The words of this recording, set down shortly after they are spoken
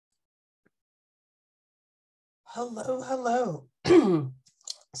Hello, hello.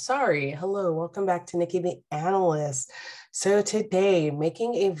 Sorry, hello, welcome back to Nikki the Analyst. So today,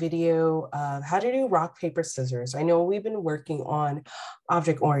 making a video of how to do rock, paper, scissors. I know we've been working on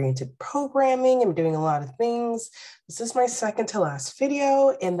object-oriented programming and doing a lot of things. This is my second to last video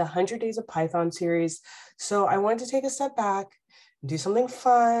in the 100 Days of Python series. So I wanted to take a step back, do something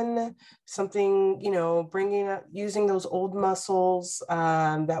fun, something, bringing up, using those old muscles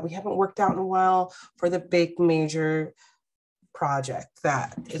that we haven't worked out in a while for the big major project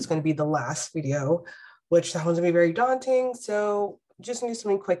that is going to be the last video, which that one's going to be very daunting. So just do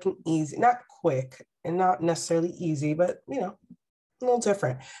something quick and easy, not quick and not necessarily easy, but a little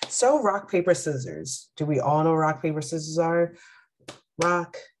different. So rock, paper, scissors. Do we all know rock, paper, scissors are?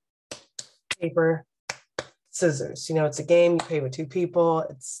 Rock, paper, scissors. It's a game you play with two people.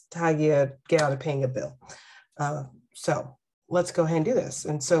 It's how you get out of paying a bill. So let's go ahead and do this.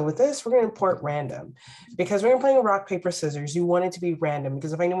 And so with this, we're going to import random because when you're playing a rock, paper, scissors, you want it to be random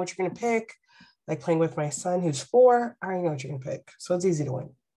because if I know what you're going to pick, like playing with my son who's 4, I already know what you're going to pick. So it's easy to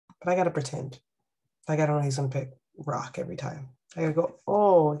win, but I got to pretend like I don't know he's going to pick rock every time. I got to go,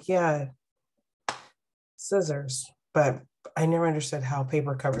 oh yeah, scissors, but I never understood how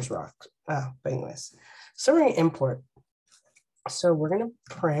paper covers rock. But anyways, so we're going to import. So we're going to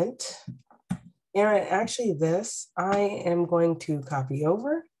print. And actually this, I am going to copy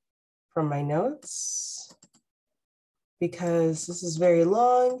over from my notes because this is very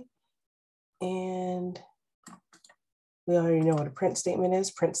long and we already know what a print statement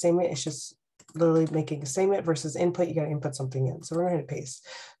is. Print statement is just literally making a statement versus input. You got to input something in. So we're going to paste.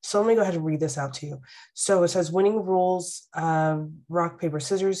 So let me go ahead and read this out to you. So it says winning rules, rock, paper,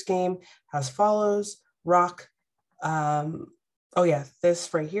 scissors game as follows. Rock, oh yeah,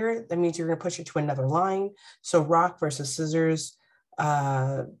 this right here, that means you're going to push it to another line. So rock versus scissors,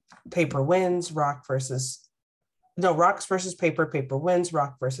 paper wins, rocks versus paper, paper wins,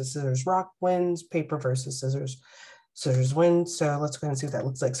 rock versus scissors, rock wins, paper versus scissors, scissors wins. So let's go ahead and see what that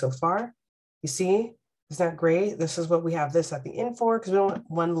looks like so far. You see, isn't that great? This is what we have this at the end for because we don't want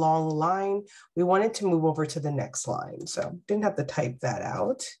one long line. We wanted to move over to the next line. So didn't have to type that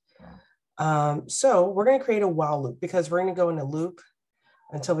out. So we're going to create a while loop because we're going to go in a loop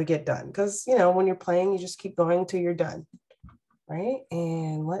until we get done. Because, when you're playing, you just keep going until you're done. Right.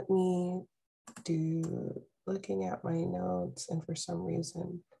 And let me looking at my notes. And for some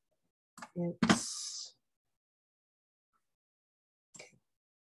reason, it's okay.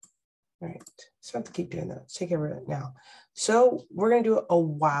 All right. So I have to keep doing that. Let's take care of it now. So we're going to do a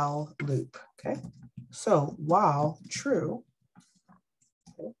while loop. Okay. So while true.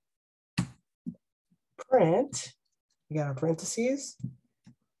 Print, we got our parentheses,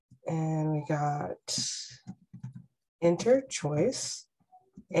 and we got enter choice,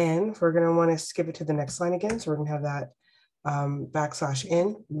 and we're going to want to skip it to the next line again. So we're going to have that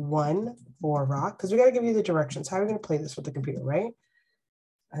 \n1 for rock, because we got to give you the directions. How are we going to play this with the computer, right?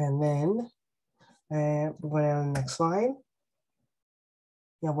 And then we went on the next line.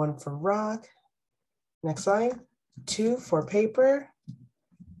 You have 1 for rock. Next line, 2 for paper.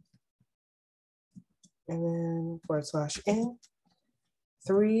 And then /n,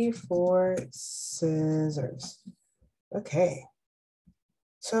 3 for scissors. Okay.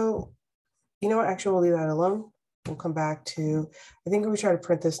 So, actually we'll leave that alone. We'll come back to, I think if we try to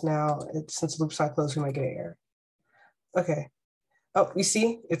print this now, since the loop's not closed, we might get an error. Okay. Oh, you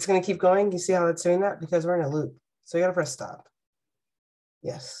see, it's going to keep going. You see how it's doing that? Because we're in a loop. So you got to press stop.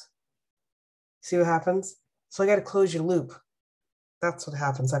 Yes. See what happens? So I got to close your loop. That's what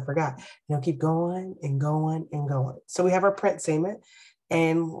happens. I forgot. Keep going and going and going. So we have our print statement.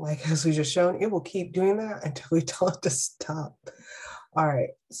 And like as we just shown, it will keep doing that until we tell it to stop. All right.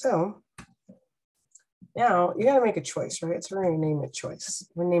 So now you got to make a choice, right? So we're going to name it choice.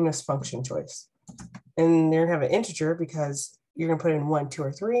 We're going to name this function choice. And you're going to have an integer because you're going to put in 1, 2,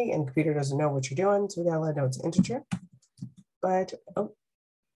 or 3, and the computer doesn't know what you're doing. So we got to let it know it's an integer. But, oh,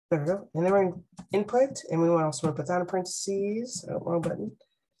 there we go. And then we're going to input, and we want to also put that in parentheses. Oh, wrong button.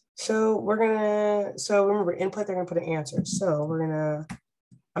 So we're going to, so remember input, they're going to put an answer. So we're going to,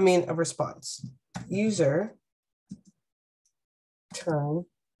 a response. User turn,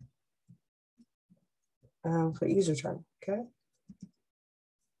 put user turn, okay?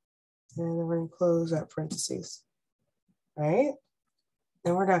 And then we're going to close that parentheses, all right?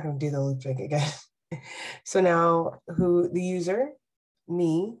 And we're not going to do the loop thing again. So now who the user,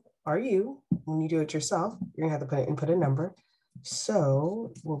 me, or you, when you do it yourself, you're going to have to input a number.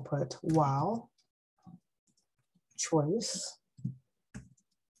 So we'll put while choice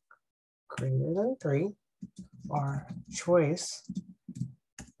greater than 3, or choice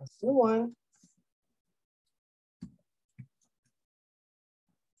less than 1,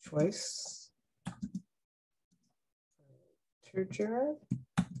 choice, integer,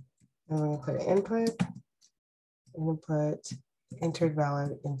 and we're gonna put an input, and we'll put entered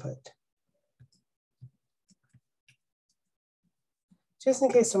valid input. Just in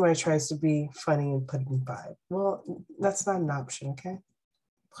case somebody tries to be funny and put in 5. Well, that's not an option, okay?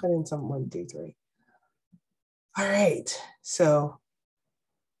 Put in some 1, 2, 3. All right, so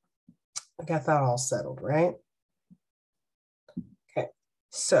I got that all settled, right? Okay,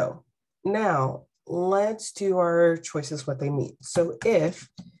 so now let's do our choices, what they mean. So if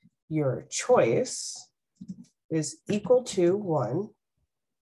your choice is equal to 1,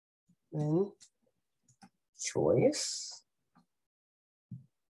 then choice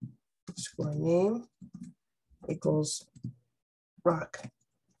score name equals rock.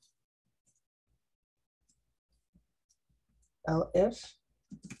 If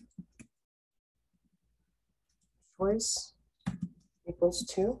choice equals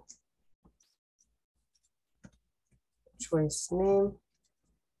 2, choice name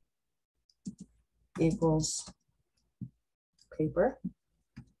equals paper.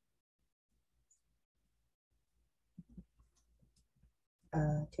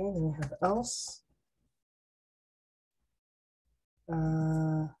 Okay, then we have else.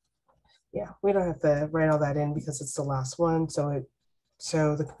 Yeah, we don't have to write all that in because it's the last one. So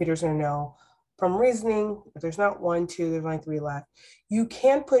the computer's gonna know from reasoning, if there's not 1, 2, there's only 3 left. You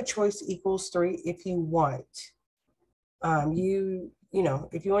can put choice equals 3 if you want. You know,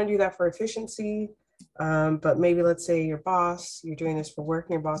 if you want to do that for efficiency, but maybe let's say your boss, you're doing this for work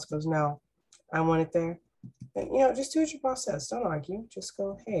and your boss goes, no, I want it there. And, you know, just do what your boss says. Don't argue. Just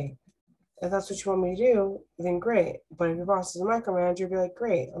go, hey, if that's what you want me to do, then great. But if your boss is a micromanager, be like,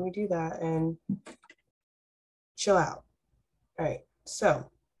 great, let me do that and chill out. All right, so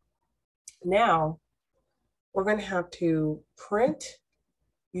now we're going to have to print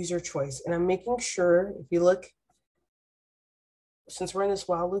user choice. And I'm making sure, if you look, since we're in this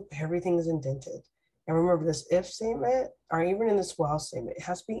while loop, everything is indented. And remember, this if statement, or even in this while statement, it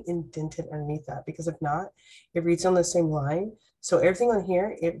has to be indented underneath that, because if not, it reads on the same line. So everything on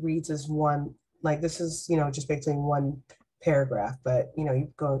here, it reads as one, like this is, you know, just basically one paragraph, but you know,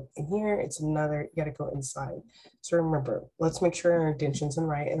 you go in here, it's another, you got to go inside. So remember, let's make sure our indentions and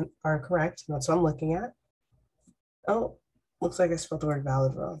right and are correct. That's what I'm looking at. Oh, looks like I spelled the word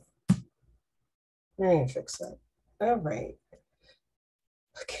valid wrong. I need to fix that. All right.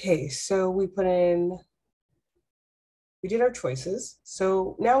 Okay, so we did our choices.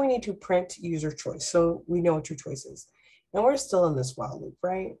 So now we need to print user choice. So we know what your choice is. And we're still in this while loop,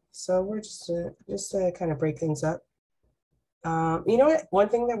 right? So we're just to kind of break things up. You know what? One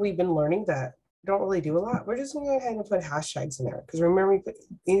thing that we've been learning that we don't really do a lot, we're just going to go ahead and put hashtags in there. Because remember, we put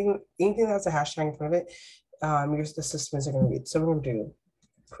anything that's a hashtag in front of it, the system isn't going to read. So we're going to do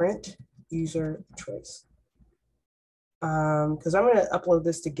print user choice. Because I'm going to upload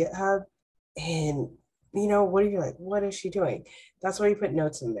this to GitHub, and you know, what are you like? What is she doing? That's why you put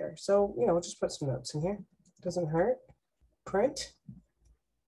notes in there. So, you know, we'll just put some notes in here. Doesn't hurt. Print.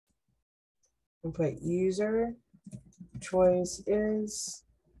 And put user choice is,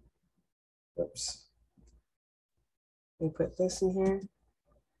 oops. We put this in here.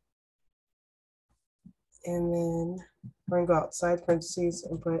 And then we're gonna go outside parentheses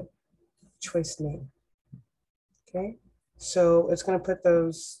and put choice name. Okay. So it's gonna put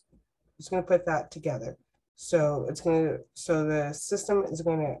those, it's gonna put that together. So it's gonna, so the system is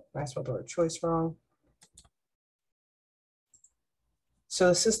gonna, I spelled the word choice wrong. So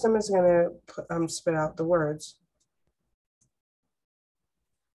the system is going to spit out the words.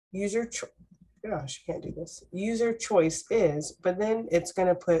 User choice, gosh, you can't do this. User choice is, but then it's going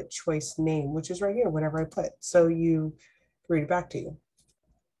to put choice name, which is right here, whatever I put. So you read it back to you.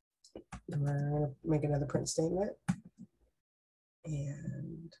 And we're going to make another print statement.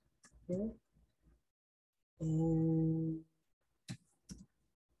 And here. And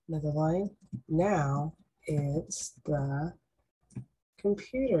another line. Now it's the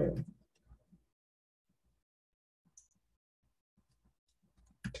computer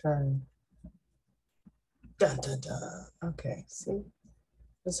turn. Dun, dun, dun. Okay, see?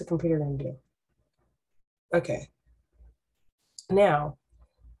 What's the computer going to do? Okay. Now,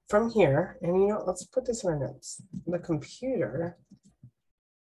 from here, and you know, let's put this in our notes. The computer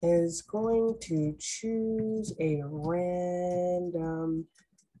is going to choose a random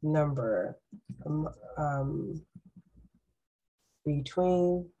number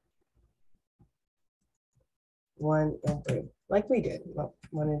between 1 and 3, like we did,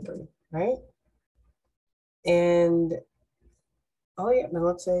 1 and 3, right? And, oh yeah, now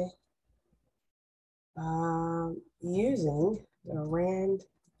let's say using the rand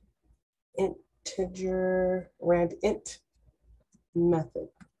integer rand int method.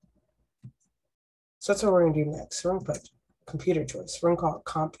 So that's what we're gonna do next. We're gonna put computer choice. We're gonna call it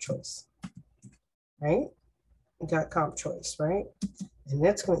comp choice, right? We got comp choice, right? And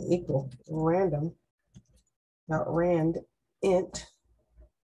that's gonna equal random dot rand int.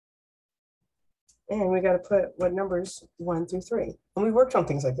 And we got to put what numbers 1 through 3. And we worked on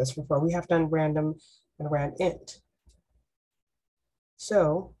things like this before. We have done random and rand int.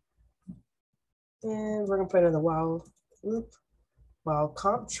 So, and we're going to put in the while loop, while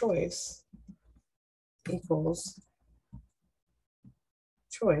comp choice equals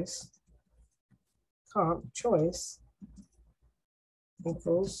choice, comp choice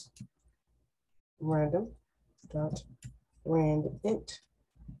equals random dot rand int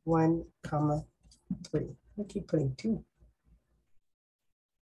 1 comma 3. I keep putting 2.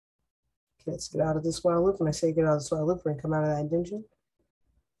 Okay, let's get out of this while loop. When I say get out of this while loop, we're gonna come out of that indentation.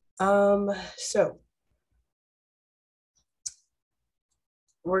 So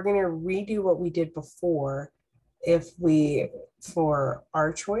we're gonna redo what we did before for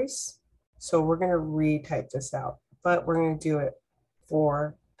our choice. So we're gonna retype this out, but we're gonna do it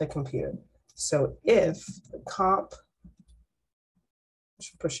for the computer. So if comp,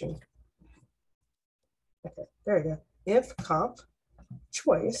 pushing, okay, there we go. If comp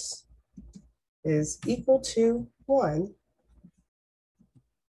choice is equal to 1,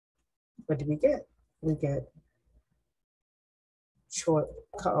 what do we get? We get choice.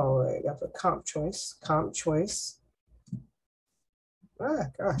 Oh, I got the comp choice. Comp choice. Ah,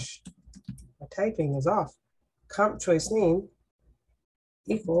 gosh, my typing is off. Comp choice name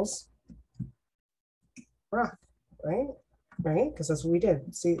equals rock, right? Right? Because that's what we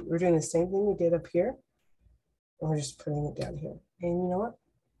did. See, we're doing the same thing we did up here. And we're just putting it down here. And you know what?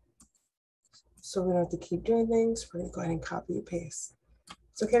 So we don't have to keep doing things. We're going to go ahead and copy and paste.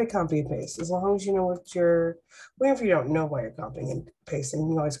 It's okay to copy and paste as long as you know what you're, well, if you don't know why you're copying and pasting, you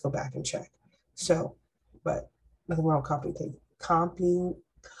can always go back and check. So, but nothing wrong with copying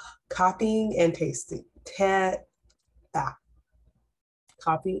and pasting.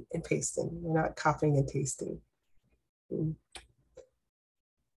 Copy and pasting. We're not copying and pasting.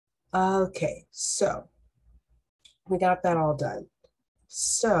 Okay, so we got that all done.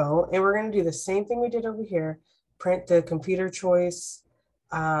 So, and we're going to do the same thing we did over here, print the computer choice,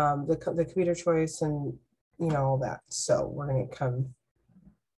 the computer choice and, you know, all that. So we're going to come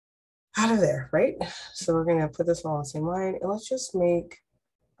out of there, right? So we're going to put this all on the same line and let's just make,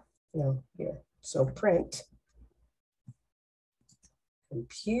 you know, here. So print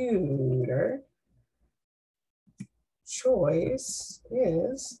computer choice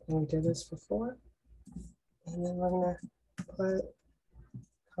is, and we did this before, and then we're going to put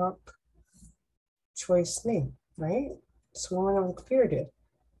comp choice name, right? So we went over the computer did.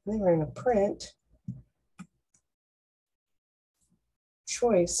 And then we're going to print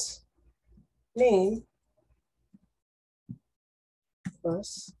choice name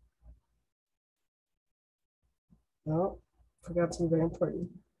plus, no, forgot something very important.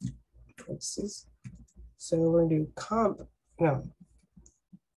 Parentheses. So we're going to do comp, no,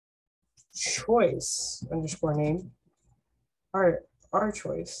 choice underscore name, our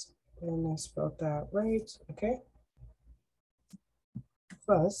choice, and I spelled that right, okay?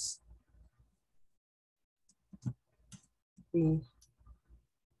 Plus the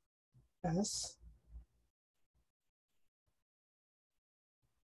S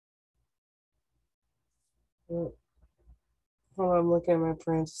hold on, I'm looking at my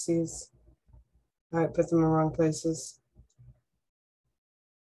parentheses. I put them in the wrong places.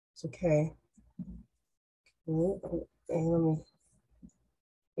 It's okay. And let me,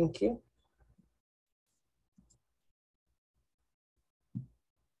 thank you.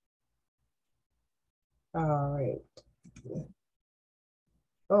 All right.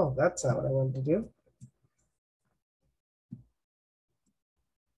 Oh, that's not what I wanted to do.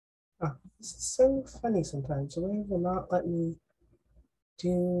 Oh, this is so funny sometimes. The way it will not let me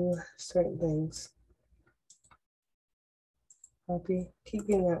do certain things. Copy,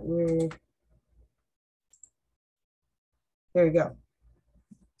 keeping that weird. There we go.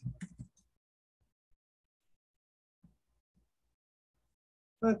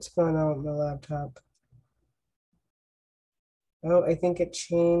 What's going on with my laptop? Oh, I think it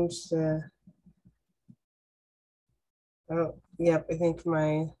changed the, oh, yep, I think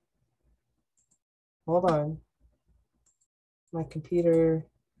my, hold on. My computer,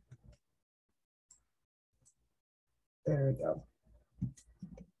 there we go.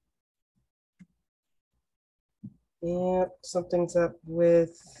 Yep, something's up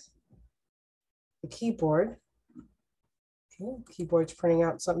with the keyboard. Okay, keyboard's printing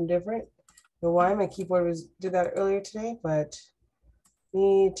out something different. know why my keyboard did that earlier today, but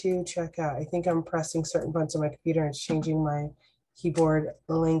need to check out. I think I'm pressing certain buttons on my computer and it's changing my keyboard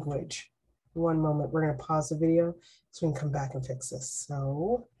language. One moment, we're gonna pause the video so we can come back and fix this.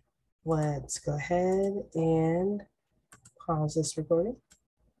 So let's go ahead and pause this recording.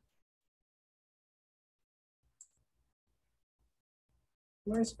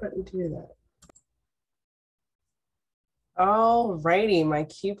 Where's the button to do that? All righty, my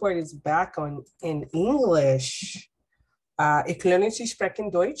keyboard is back on in English. Ich lerne zu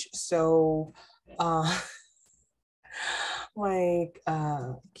sprechen Deutsch, so my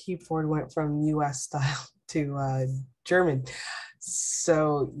keyboard went from US style to German.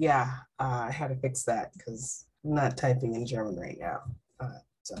 So yeah, I had to fix that because I'm not typing in German right now.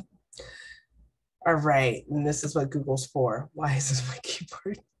 So, all right, and this is what Google's for. Why is this my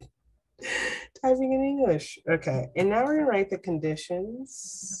keyboard? Typing in English. Okay, and now we're gonna write the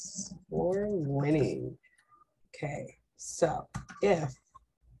conditions for winning. Okay, so if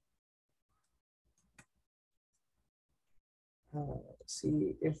let's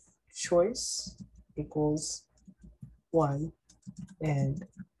see, if choice equals 1 and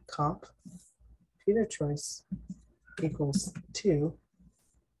comp computer choice equals 2,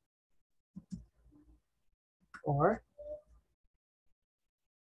 or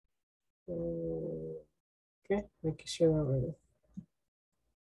okay, making sure that we're,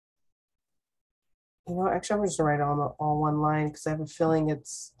 you know, actually I'm just gonna write all one line because I have a feeling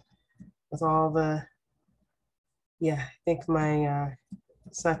it's with all the, yeah, I think my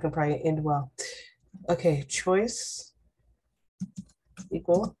it's not gonna probably end well. Okay, choice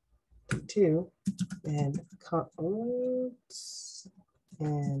equal 2 and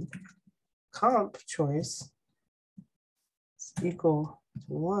comp choice equal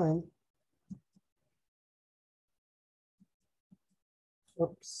to 1.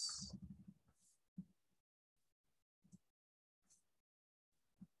 Oops.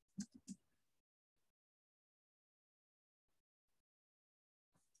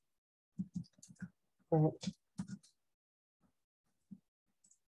 Right.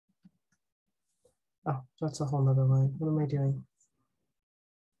 Oh, that's a whole nother line. What am I doing?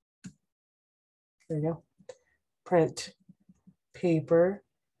 There you go. Print paper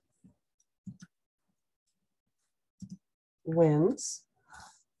wins.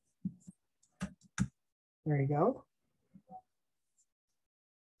 There you go.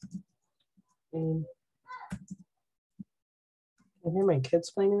 And I hear my kids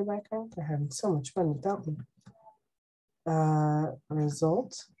playing in the background. They're having so much fun without me.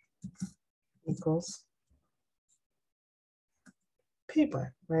 Result equals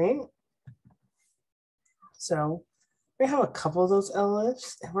paper, right? So we have a couple of those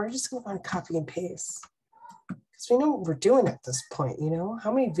LFs and we're just gonna want to copy and paste because we know what we're doing at this point, you know?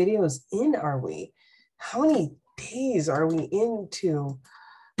 How many videos in are we? How many days are we into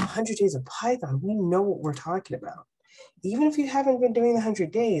 100 days of Python? We know what we're talking about. Even if you haven't been doing the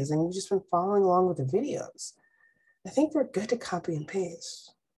 100 days and you've just been following along with the videos, I think we're good to copy and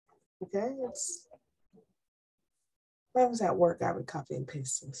paste. Okay, if I was at work, I would copy and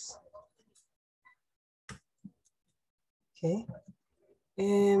paste this. Okay,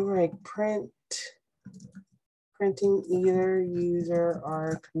 and we're like printing either user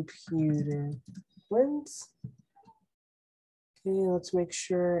or computer wins. Okay, let's make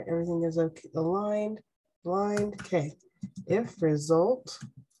sure everything is okay, aligned. Okay, if result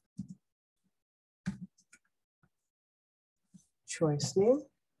choice name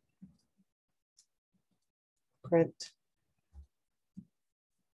print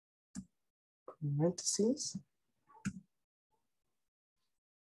parentheses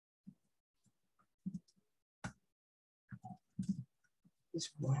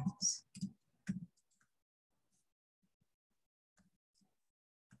is wins.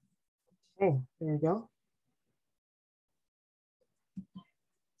 Okay, there you go.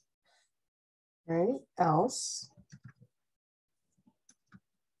 All right, else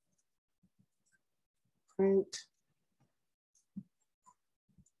print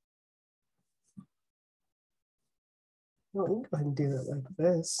well, we can go ahead and do it like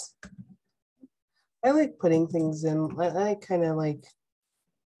this. I like putting things in. I kind of like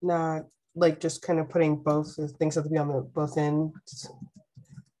not like just kind of putting both things have to be on the both ends.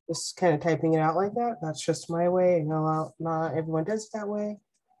 Just kind of typing it out like that. That's just my way. I know not everyone does it that way.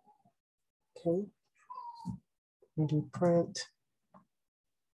 Okay. We do print.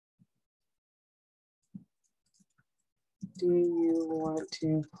 Do you want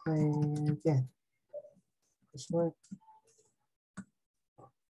to play again? This one.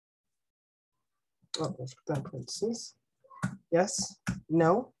 Oh, let's put that in parentheses. Yes.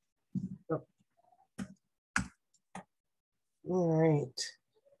 No. Oh, All right.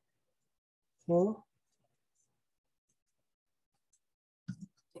 Okay.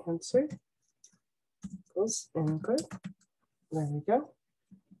 Answer equals input. There we go.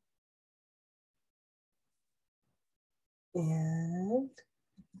 And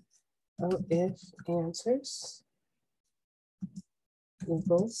if answers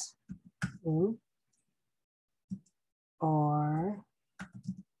equals in or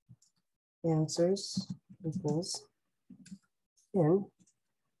answers equals in,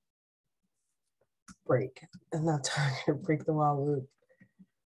 break. And that's how we're gonna break the while loop.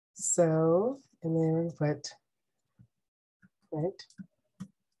 So, and then we're gonna put, right?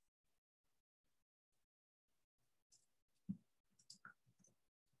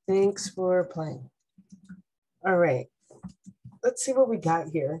 Thanks for playing. All right, let's see what we got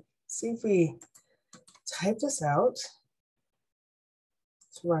here. See if we type this out.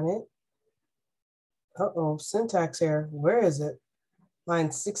 Let's run it. Uh-oh, syntax error. Where is it?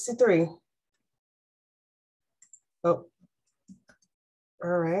 Line 63. Oh, all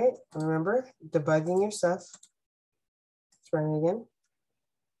right. Remember, debugging your stuff. Let's run it again.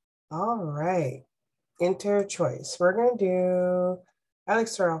 All right. Enter choice. We're going to do, I like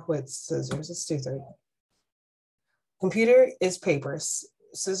to start off with scissors. Let's do 3. Computer is paper.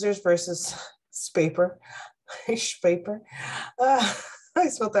 Scissors versus paper. Paper. I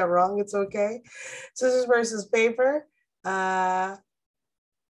spelled that wrong. It's okay. Scissors versus paper.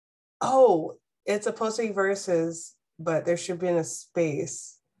 Oh, it's supposed to be versus, but there should be a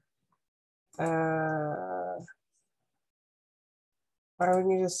space. Why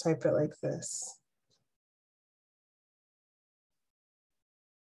wouldn't you just type it like this?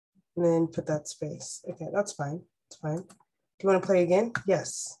 And then put that space. Okay, that's fine. It's fine. Do you want to play again?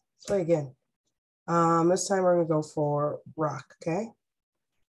 Yes, let's play again. This time we're gonna go for rock, okay?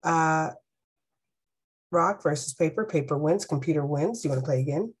 Rock versus paper. Paper wins, computer wins. Do you want to play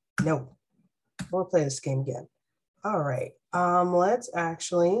again? No. We'll play this game again. All right. Let's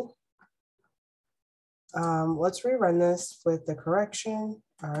actually, let's rerun this with the correction.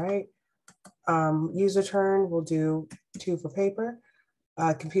 All right. User turn, we'll do 2 for paper.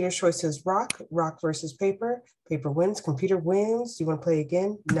 Computer choice is rock, rock versus paper. Paper wins, computer wins. Do you want to play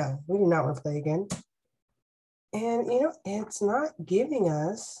again? No, we do not want to play again. And you know, it's not giving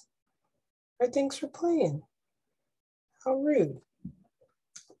us our thanks for playing. How rude.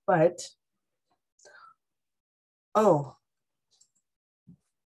 But, oh,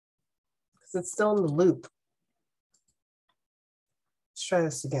 because it's still in the loop. Let's try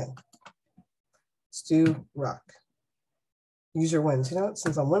this again. Let's do rock. User wins. You know what?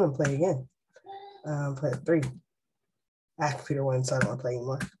 Since I'm winning, play again. Play at 3. Computer wins, so I don't want to play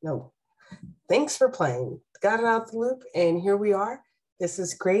anymore. No. Thanks for playing. Got it out the loop, and here we are. This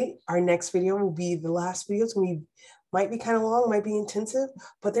is great. Our next video will be the last video. It's going to be, might be kind of long, might be intensive,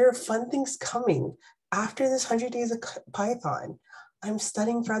 but there are fun things coming. After this 100 days of Python, I'm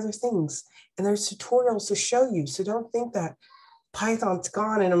studying for other things, and there's tutorials to show you. So don't think that Python's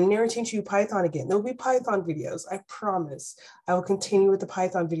gone and I'm never teaching you Python again. There'll be Python videos, I promise. I will continue with the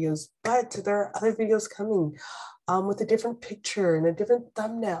Python videos, but there are other videos coming with a different picture and a different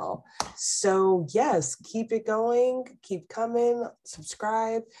thumbnail. So yes, keep it going, keep coming,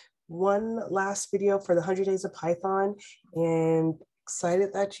 subscribe. One last video for the 100 days of Python, and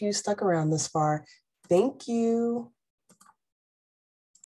excited that you stuck around this far. Thank you.